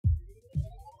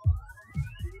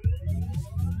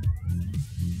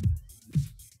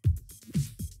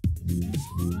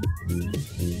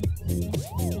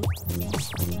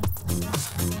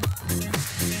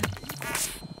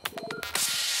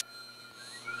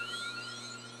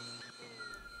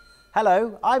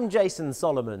Hello, I'm Jason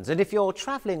Solomons, and if you're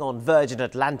travelling on Virgin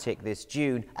Atlantic this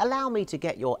June, allow me to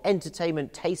get your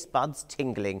entertainment taste buds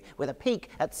tingling with a peek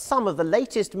at some of the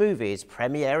latest movies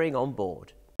premiering on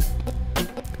board.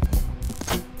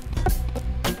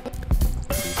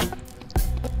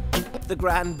 The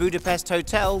Grand Budapest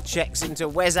Hotel checks into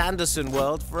Wes Anderson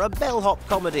world for a bellhop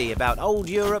comedy about old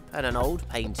Europe and an old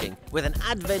painting, with an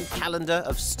advent calendar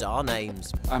of star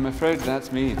names. I'm afraid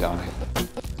that's me, darling.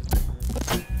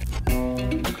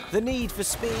 The Need for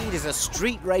Speed is a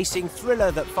street racing thriller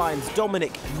that finds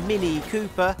Dominic Mini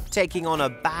Cooper taking on a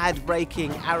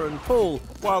bad-breaking Aaron Paul,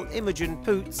 while Imogen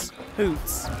Poots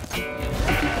hoots.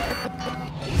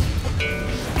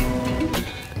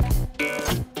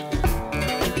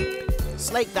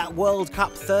 Slake that World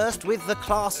Cup thirst with the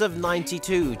class of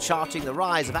 '92, charting the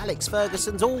rise of Alex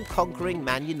Ferguson's all-conquering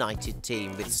Man United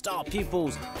team with star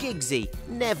pupils Giggsy,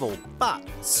 Neville, Butt,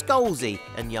 Scholesy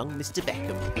and young Mr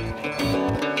Beckham.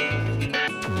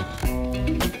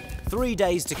 3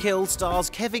 Days to Kill stars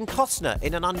Kevin Costner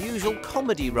in an unusual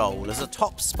comedy role as a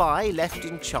top spy left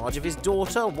in charge of his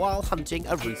daughter while hunting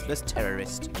a ruthless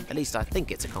terrorist. At least I think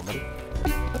it's a comedy.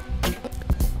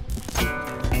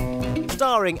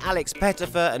 Starring Alex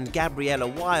Pettyfer and Gabriella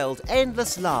Wilde,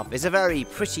 Endless Love is a very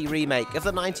pretty remake of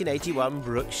the 1981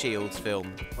 Brooke Shields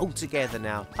film. All together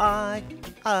now.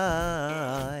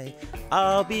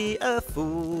 I'll be a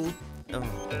fool.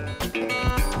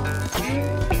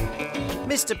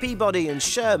 Mr. Peabody and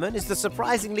Sherman is the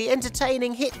surprisingly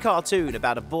entertaining hit cartoon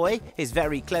about a boy, his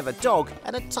very clever dog,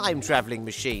 and a time-travelling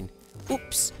machine.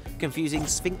 Oops, confusing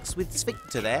Sphinx with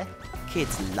Sphincter there.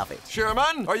 Kids love it.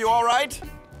 Sherman, are you all right?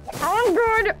 I'm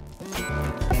good.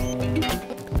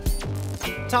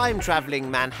 Time-travelling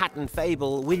Manhattan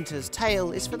fable Winter's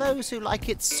Tale is for those who like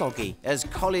it soggy, as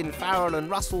Colin Farrell and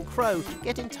Russell Crowe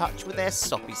get in touch with their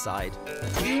soppy side.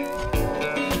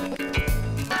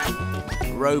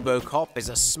 RoboCop is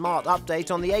a smart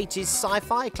update on the 80s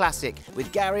sci-fi classic,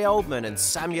 with Gary Oldman and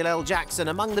Samuel L. Jackson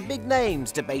among the big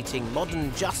names debating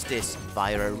modern justice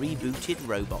via a rebooted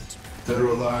robot. Dead or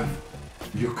alive,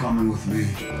 you're coming with me.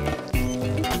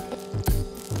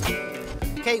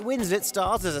 Kate Winslet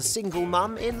stars as a single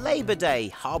mum in Labour Day,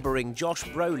 harbouring Josh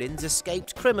Brolin's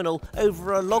escaped criminal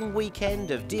over a long weekend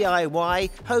of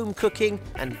DIY, home cooking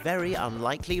and very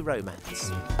unlikely romance.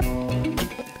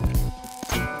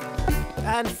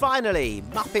 And finally,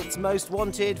 Muppets Most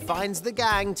Wanted finds the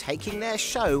gang taking their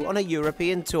show on a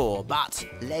European tour, but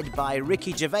led by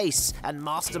Ricky Gervais and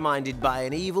masterminded by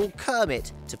an evil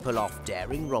Kermit to pull off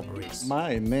daring robberies.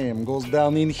 My name goes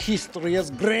down in history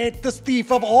as greatest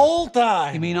thief of all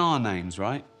time. You mean our names,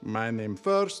 right? My name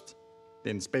first,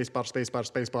 then spacebar, spacebar,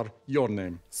 spacebar, your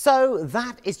name. So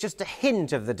that is just a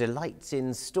hint of the delights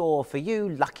in store for you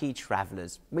lucky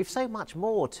travellers. We've so much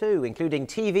more too, including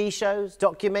TV shows,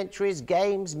 documentaries,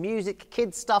 games, music,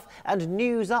 kids stuff and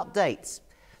news updates.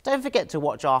 Don't forget to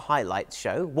watch our highlights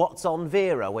show, What's on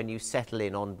Vera, when you settle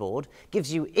in on board.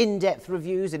 Gives you in-depth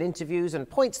reviews and interviews and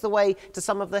points the way to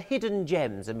some of the hidden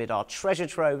gems amid our treasure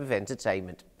trove of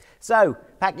entertainment. So,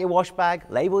 pack your wash bag,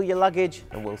 label your luggage,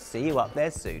 and we'll see you up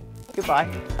there soon. Goodbye.